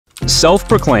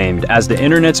Self-proclaimed as the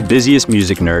internet's busiest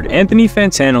music nerd, Anthony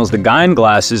Fantano's the guy in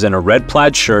glasses and a red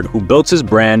plaid shirt who built his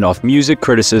brand off music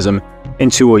criticism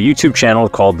into a YouTube channel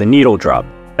called The Needle Drop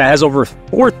that has over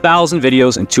 4,000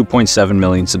 videos and 2.7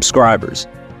 million subscribers.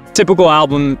 Typical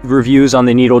album reviews on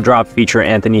The Needle Drop feature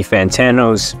Anthony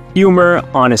Fantano's humor,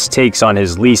 honest takes on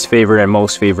his least favorite and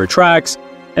most favorite tracks,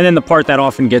 and then the part that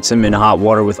often gets him in hot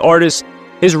water with artists,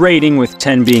 his rating, with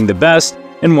 10 being the best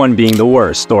and 1 being the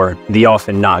worst, or the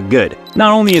often not good.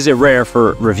 Not only is it rare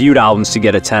for reviewed albums to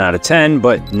get a 10 out of 10,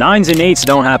 but 9s and 8s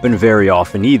don't happen very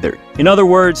often either. In other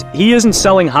words, he isn't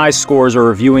selling high scores or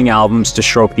reviewing albums to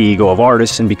stroke the ego of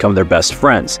artists and become their best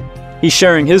friends. He's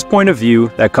sharing his point of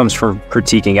view that comes from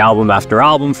critiquing album after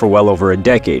album for well over a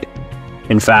decade.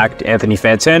 In fact, Anthony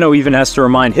Fantano even has to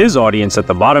remind his audience at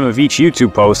the bottom of each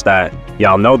YouTube post that,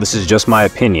 y'all know this is just my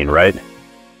opinion, right?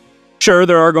 Sure,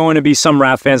 there are going to be some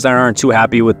rap fans that aren't too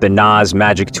happy with the Nas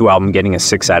Magic 2 album getting a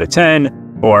 6 out of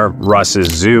 10, or Russ's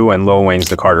Zoo and Lil Wayne's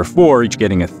The Carter 4 each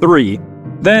getting a 3.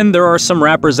 Then there are some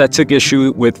rappers that took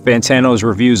issue with Fantano's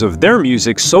reviews of their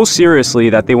music so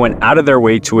seriously that they went out of their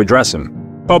way to address him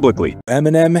publicly.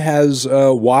 Eminem has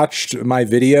watched my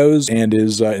videos and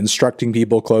is instructing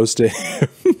people close to him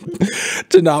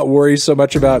to not worry so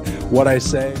much about what I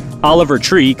say. Oliver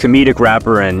Tree, comedic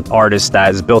rapper and artist that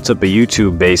has built up a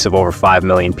YouTube base of over 5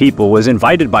 million people, was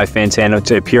invited by Fantano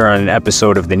to appear on an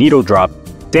episode of The Needle Drop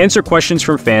to answer questions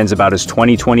from fans about his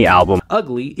 2020 album,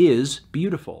 Ugly is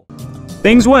Beautiful.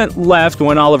 Things went left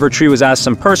when Oliver Tree was asked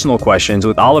some personal questions,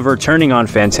 with Oliver turning on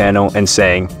Fantano and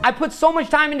saying, I put so much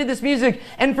time into this music,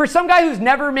 and for some guy who's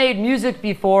never made music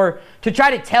before to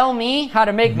try to tell me how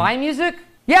to make my music,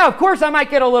 yeah, of course I might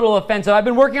get a little offensive. I've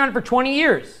been working on it for 20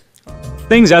 years.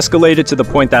 Things escalated to the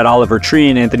point that Oliver Tree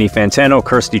and Anthony Fantano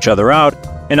cursed each other out,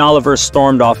 and Oliver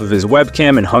stormed off of his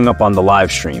webcam and hung up on the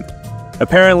live stream.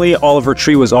 Apparently, Oliver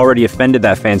Tree was already offended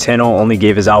that Fantano only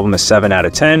gave his album a 7 out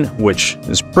of 10, which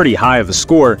is pretty high of a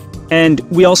score, and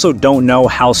we also don't know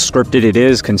how scripted it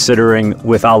is, considering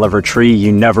with Oliver Tree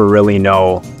you never really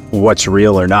know what's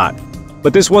real or not.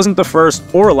 But this wasn't the first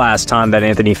or last time that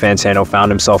Anthony Fantano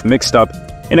found himself mixed up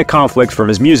in a conflict from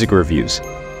his music reviews.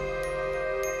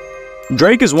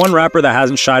 Drake is one rapper that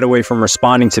hasn't shied away from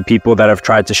responding to people that have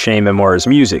tried to shame him or his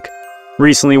music.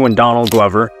 Recently, when Donald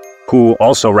Glover, who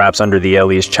also raps under the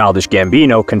alias Childish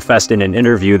Gambino, confessed in an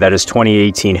interview that his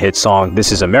 2018 hit song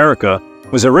This Is America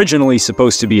was originally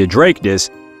supposed to be a Drake diss,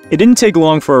 it didn't take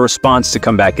long for a response to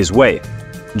come back his way.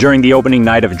 During the opening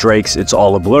night of Drake's It's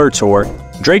All a Blur tour,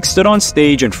 Drake stood on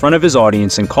stage in front of his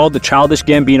audience and called the Childish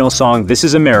Gambino song This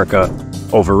Is America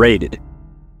overrated.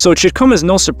 So it should come as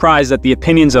no surprise that the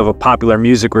opinions of a popular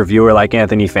music reviewer like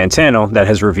Anthony Fantano, that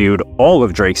has reviewed all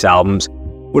of Drake's albums,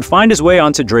 would find his way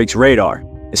onto Drake's radar,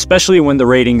 especially when the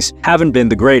ratings haven't been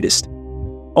the greatest.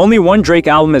 Only one Drake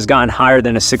album has gotten higher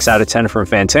than a 6 out of 10 from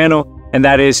Fantano, and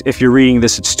that is If You're Reading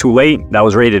This It's Too Late, that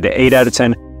was rated an 8 out of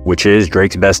 10, which is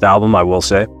Drake's best album, I will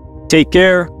say. Take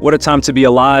Care, What a Time to Be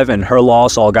Alive, and Her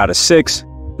Loss all got a 6.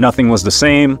 Nothing Was the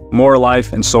Same, More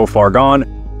Life, and So Far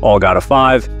Gone all got a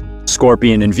 5.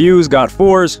 Scorpion and Views got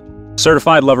 4s.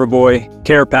 Certified Lover Boy,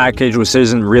 Care Package, which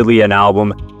isn't really an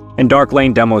album, and Dark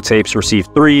Lane Demo Tapes received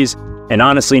 3s. And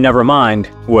Honestly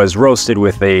Nevermind was roasted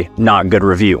with a not good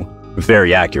review.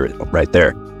 Very accurate right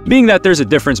there. Being that there's a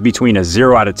difference between a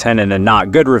 0 out of 10 and a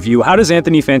not good review, how does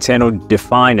Anthony Fantano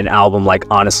define an album like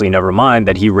Honestly Nevermind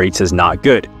that he rates as not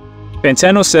good?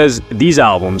 Fantano says these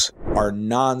albums are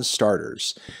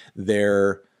non-starters.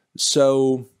 They're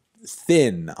so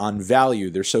thin on value.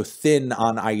 They're so thin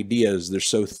on ideas. They're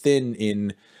so thin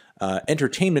in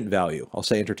entertainment value. I'll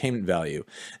say entertainment value,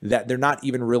 that they're not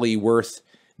even really worth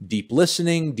deep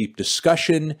listening, deep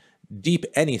discussion, deep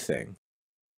anything.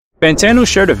 Fantano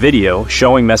shared a video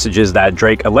showing messages that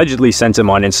Drake allegedly sent him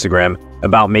on Instagram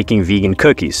about making vegan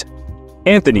cookies.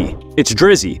 Anthony, it's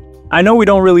Drizzy. I know we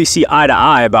don't really see eye to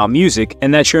eye about music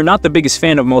and that you're not the biggest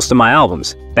fan of most of my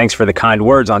albums. Thanks for the kind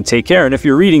words on Take Care, and if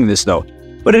you're reading this though.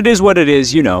 But it is what it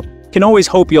is, you know. Can always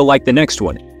hope you'll like the next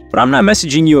one. But I'm not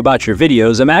messaging you about your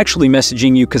videos, I'm actually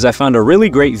messaging you because I found a really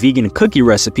great vegan cookie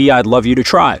recipe I'd love you to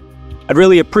try. I'd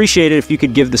really appreciate it if you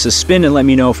could give this a spin and let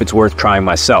me know if it's worth trying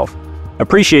myself.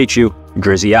 Appreciate you,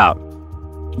 Drizzy out.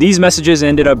 These messages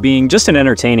ended up being just an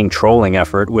entertaining trolling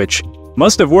effort, which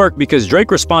must have worked because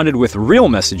Drake responded with real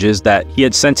messages that he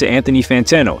had sent to Anthony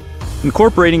Fantano,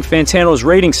 incorporating Fantano's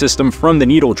rating system from The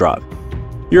Needle Drop.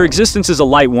 Your existence is a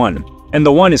light 1, and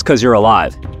the 1 is because you're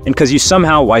alive, and because you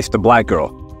somehow wifed a black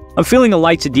girl. I'm feeling a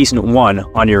light to decent 1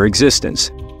 on your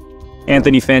existence.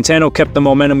 Anthony Fantano kept the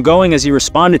momentum going as he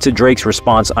responded to Drake's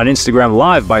response on Instagram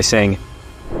Live by saying,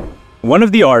 One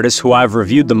of the artists who I've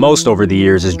reviewed the most over the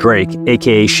years is Drake,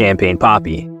 aka Champagne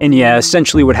Papi. And yeah,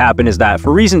 essentially what happened is that,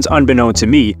 for reasons unbeknown to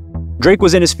me, Drake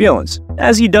was in his feelings,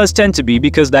 as he does tend to be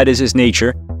because that is his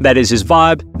nature, that is his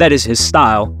vibe, that is his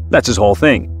style, that's his whole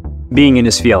thing. Being in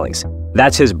his feelings.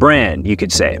 That's his brand, you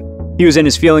could say. He was in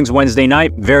his feelings Wednesday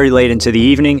night, very late into the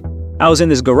evening. I was in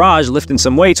his garage lifting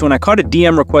some weights when I caught a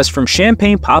DM request from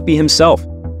Champagne Papi himself.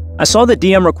 I saw the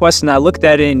DM request and I looked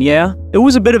at it and yeah, it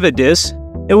was a bit of a diss.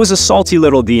 It was a salty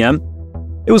little DM.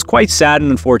 It was quite sad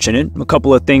and unfortunate. A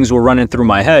couple of things were running through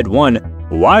my head. One,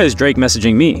 why is Drake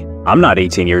messaging me? I'm not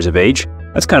 18 years of age.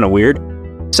 That's kind of weird.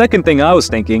 Second thing I was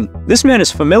thinking, this man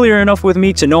is familiar enough with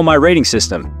me to know my rating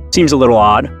system. Seems a little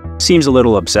odd. Seems a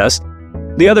little obsessed.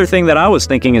 The other thing that I was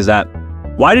thinking is that,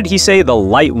 why did he say the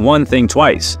light one thing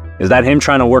twice? Is that him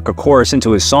trying to work a chorus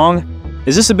into his song?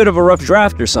 Is this a bit of a rough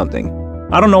draft or something?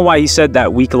 I don't know why he said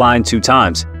that weak line 2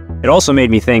 times. It also made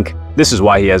me think, this is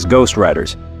why he has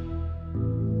ghostwriters.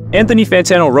 Anthony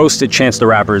Fantano roasted Chance the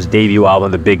Rapper's debut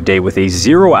album The Big Day with a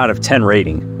 0 out of 10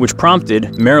 rating, which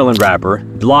prompted Maryland rapper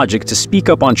Logic to speak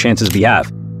up on Chance's behalf.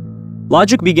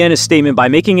 Logic began his statement by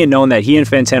making it known that he and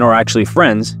Fantano are actually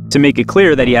friends, to make it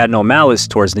clear that he had no malice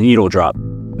towards the needle drop.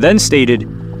 Then stated,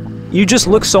 "You just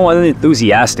look so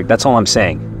unenthusiastic, that's all I'm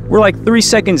saying. We're like 3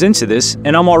 seconds into this,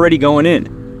 and I'm already going in.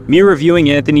 Me reviewing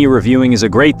Anthony reviewing is a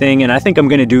great thing, and I think I'm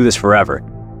gonna do this forever."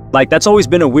 Like, that's always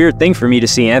been a weird thing for me to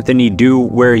see Anthony do,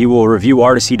 where he will review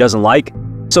artists he doesn't like.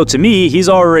 So to me, he's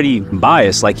already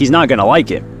biased, like he's not gonna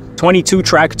like it.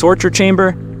 22-track torture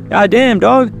chamber? Goddamn,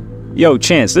 dog. Yo,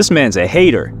 Chance, this man's a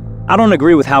hater. I don't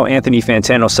agree with how Anthony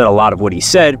Fantano said a lot of what he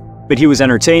said, but he was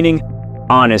entertaining,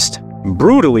 honest,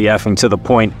 brutally effing to the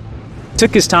point.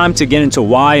 Took his time to get into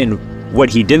why and what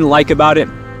he didn't like about it.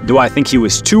 Do I think he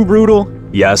was too brutal?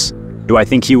 Yes. Do I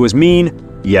think he was mean?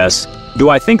 Yes. Do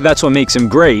I think that's what makes him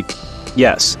great?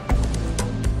 Yes.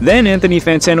 Then Anthony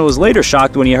Fantano was later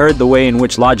shocked when he heard the way in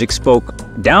which Logic spoke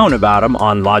down about him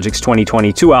on Logic's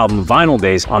 2022 album Vinyl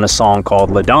Days on a song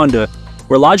called La Donda,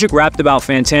 where Logic rapped about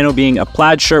Fantano being a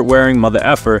plaid shirt wearing mother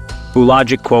effer who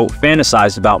Logic, quote,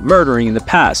 fantasized about murdering in the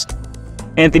past.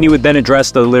 Anthony would then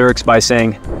address the lyrics by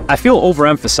saying, "I feel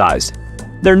overemphasized.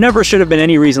 There never should have been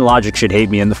any reason Logic should hate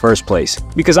me in the first place,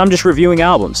 because I'm just reviewing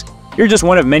albums. You're just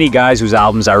one of many guys whose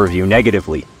albums I review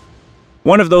negatively."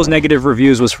 One of those negative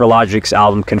reviews was for Logic's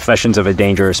album Confessions of a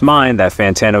Dangerous Mind that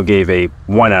Fantano gave a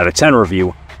 1 out of 10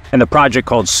 review, and the project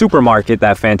called Supermarket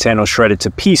that Fantano shredded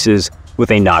to pieces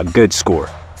with a not good score.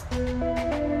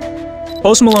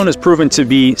 Post Malone has proven to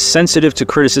be sensitive to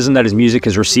criticism that his music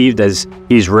has received, as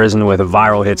he's risen with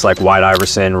viral hits like White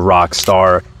Iverson,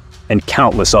 Rockstar, and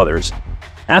countless others.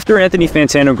 After Anthony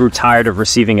Fantano grew tired of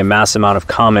receiving a mass amount of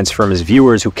comments from his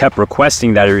viewers who kept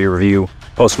requesting that he review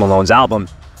Post Malone's album,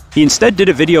 he instead did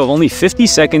a video of only 50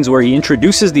 seconds where he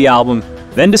introduces the album,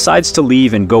 then decides to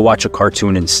leave and go watch a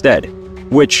cartoon instead,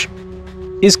 which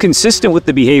is consistent with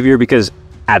the behavior because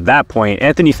at that point,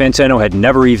 Anthony Fantano had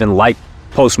never even liked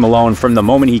Post Malone from the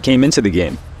moment he came into the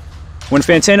game. When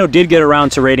Fantano did get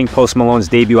around to rating Post Malone's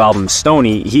debut album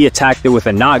Stoney, he attacked it with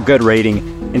a not good rating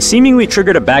and seemingly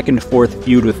triggered a back and forth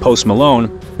feud with Post Malone,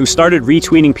 who started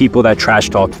retweeting people that trash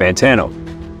talked Fantano.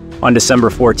 On December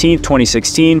 14,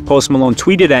 2016, Post Malone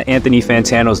tweeted at Anthony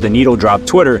Fantano's The Needle Drop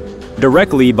Twitter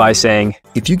directly by saying,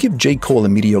 "If you give J. Cole a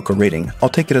mediocre rating, I'll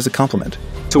take it as a compliment."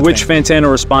 To which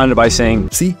Fantano responded by saying,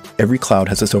 "See, every cloud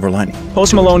has a silver lining."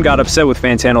 Post Malone got upset with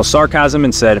Fantano's sarcasm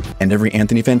and said, "And every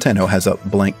Anthony Fantano has a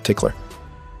blank tickler."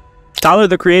 Tyler,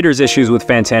 the Creator's issues with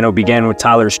Fantano began with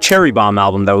Tyler's Cherry Bomb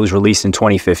album that was released in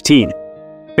 2015.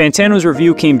 Fantano's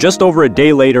review came just over a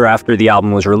day later after the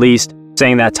album was released,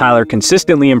 saying that Tyler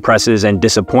consistently impresses and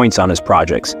disappoints on his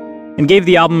projects, and gave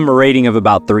the album a rating of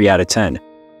about 3 out of 10.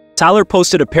 Tyler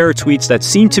posted a pair of tweets that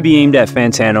seemed to be aimed at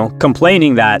Fantano,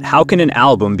 complaining that how can an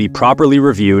album be properly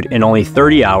reviewed in only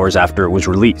 30 hours after it was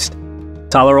released?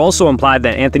 Tyler also implied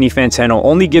that Anthony Fantano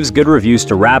only gives good reviews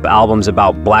to rap albums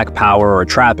about Black Power or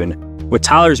trappin', with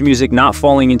Tyler's music not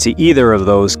falling into either of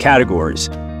those categories.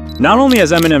 Not only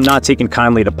has Eminem not taken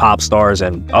kindly to pop stars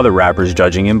and other rappers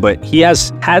judging him, but he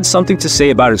has had something to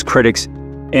say about his critics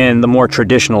in the more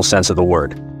traditional sense of the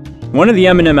word. One of the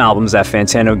Eminem albums that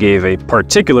Fantano gave a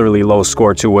particularly low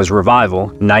score to was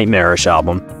Revival, Nightmarish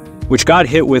album, which got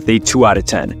hit with a 2 out of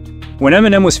 10. When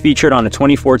Eminem was featured on a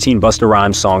 2014 Busta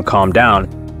Rhymes song Calm Down,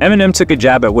 Eminem took a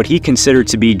jab at what he considered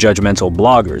to be judgmental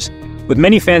bloggers, with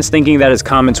many fans thinking that his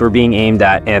comments were being aimed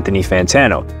at Anthony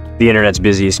Fantano, the internet's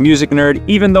busiest music nerd,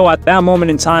 even though at that moment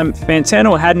in time,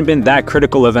 Fantano hadn't been that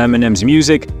critical of Eminem's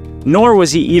music, nor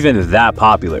was he even that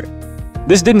popular.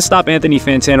 This didn't stop Anthony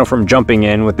Fantano from jumping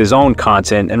in with his own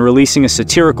content and releasing a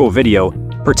satirical video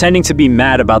pretending to be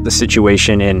mad about the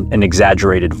situation in an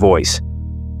exaggerated voice.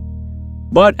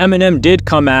 But Eminem did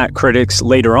come at critics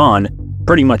later on,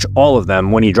 pretty much all of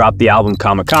them, when he dropped the album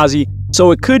Kamikaze,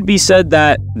 so it could be said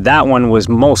that that one was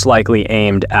most likely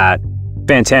aimed at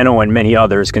Fantano and many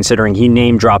others, considering he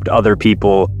name-dropped other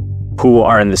people who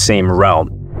are in the same realm.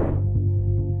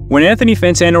 When Anthony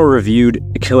Fantano reviewed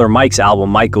Killer Mike's album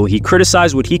Michael, he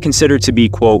criticized what he considered to be,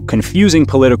 quote, confusing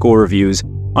political reviews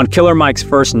on Killer Mike's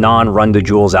first non-Run the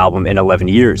Jewels album in 11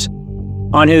 years.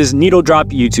 On his Needle Drop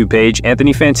YouTube page,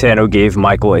 Anthony Fantano gave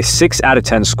Michael a 6 out of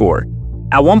 10 score.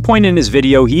 At one point in his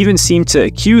video, he even seemed to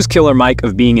accuse Killer Mike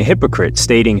of being a hypocrite,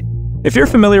 stating, "If you're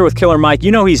familiar with Killer Mike,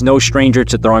 you know he's no stranger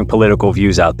to throwing political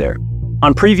views out there.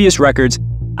 On previous records,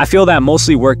 I feel that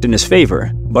mostly worked in his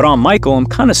favor, but on Michael, I'm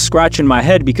kind of scratching my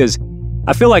head because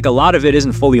I feel like a lot of it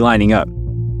isn't fully lining up."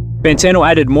 Fantano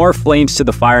added more flames to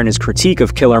the fire in his critique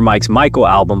of Killer Mike's Michael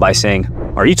album by saying,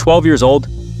 "Are you 12 years old?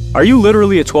 Are you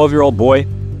literally a 12-year-old boy?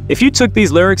 If you took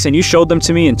these lyrics and you showed them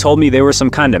to me and told me they were some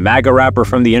kind of MAGA rapper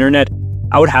from the internet,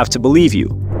 I would have to believe you."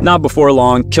 Not before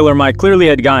long, Killer Mike clearly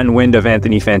had gotten wind of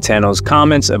Anthony Fantano's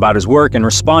comments about his work and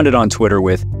responded on Twitter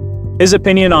with, "His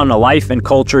opinion on a life and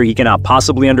culture he cannot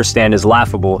possibly understand is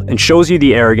laughable and shows you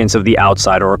the arrogance of the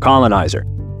outsider or colonizer.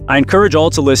 I encourage all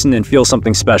to listen and feel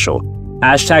something special.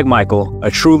 Hashtag Michael,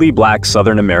 a truly black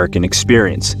Southern American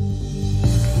experience."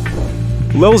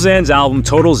 Lil Xan's album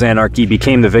Total Xanarchy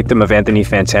became the victim of Anthony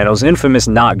Fantano's infamous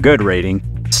not good rating,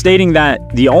 stating that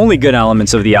the only good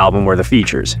elements of the album were the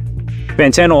features.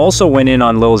 Fantano also went in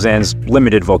on Lil Xan's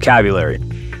limited vocabulary.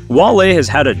 Wale has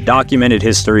had a documented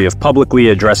history of publicly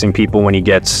addressing people when he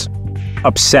gets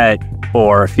upset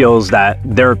or feels that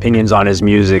their opinions on his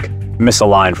music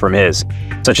misalign from his,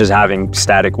 such as having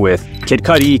static with Kid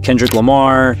Cudi, Kendrick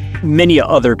Lamar, many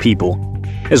other people,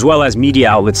 as well as media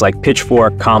outlets like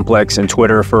Pitchfork, Complex, and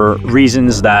Twitter for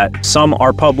reasons that some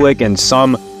are public and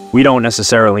some we don't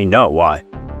necessarily know why.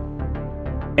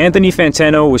 Anthony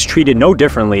Fantano was treated no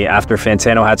differently after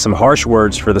Fantano had some harsh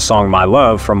words for the song My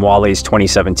Love from Wale's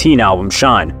 2017 album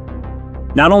Shine.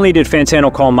 Not only did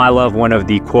Fantano call My Love one of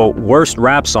the, quote, worst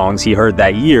rap songs he heard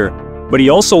that year, but he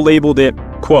also labeled it,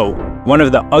 quote, one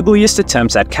of the ugliest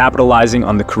attempts at capitalizing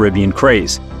on the Caribbean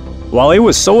craze. Wale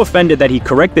was so offended that he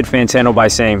corrected Fantano by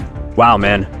saying, "Wow,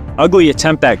 man, ugly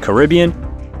attempt at Caribbean?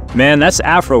 Man, that's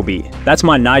Afrobeat. That's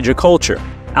my Niger culture.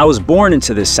 I was born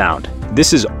into this sound.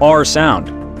 This is our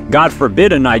sound. God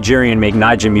forbid a Nigerian make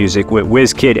Niger music with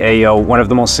Wizkid Ayo, one of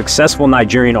the most successful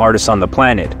Nigerian artists on the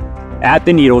planet. At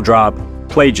the Needle Drop,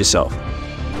 played yourself."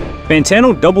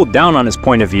 Fantano doubled down on his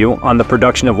point of view on the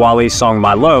production of Wale's song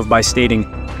My Love by stating,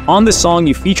 "On the song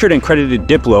you featured and credited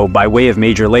Diplo by way of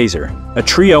Major Lazer, a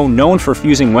trio known for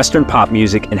fusing Western pop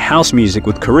music and house music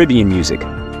with Caribbean music,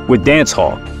 with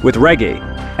dancehall, with reggae,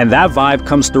 and that vibe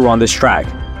comes through on this track,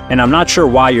 and I'm not sure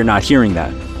why you're not hearing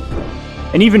that."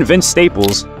 And even Vince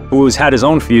Staples, who has had his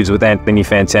own feuds with Anthony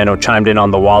Fantano, chimed in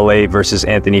on the Wale versus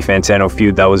Anthony Fantano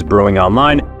feud that was brewing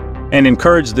online and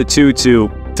encouraged the two to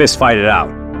fist fight it out,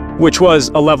 which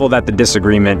was a level that the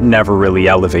disagreement never really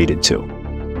elevated to.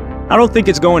 I don't think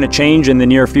it's going to change in the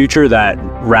near future that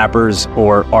rappers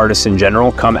or artists in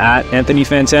general come at Anthony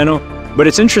Fantano, but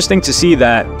it's interesting to see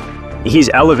that he's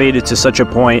elevated to such a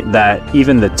point that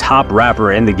even the top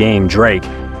rapper in the game, Drake,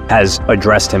 has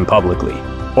addressed him publicly,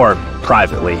 or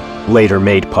privately, later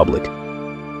made public.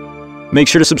 Make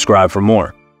sure to subscribe for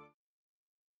more.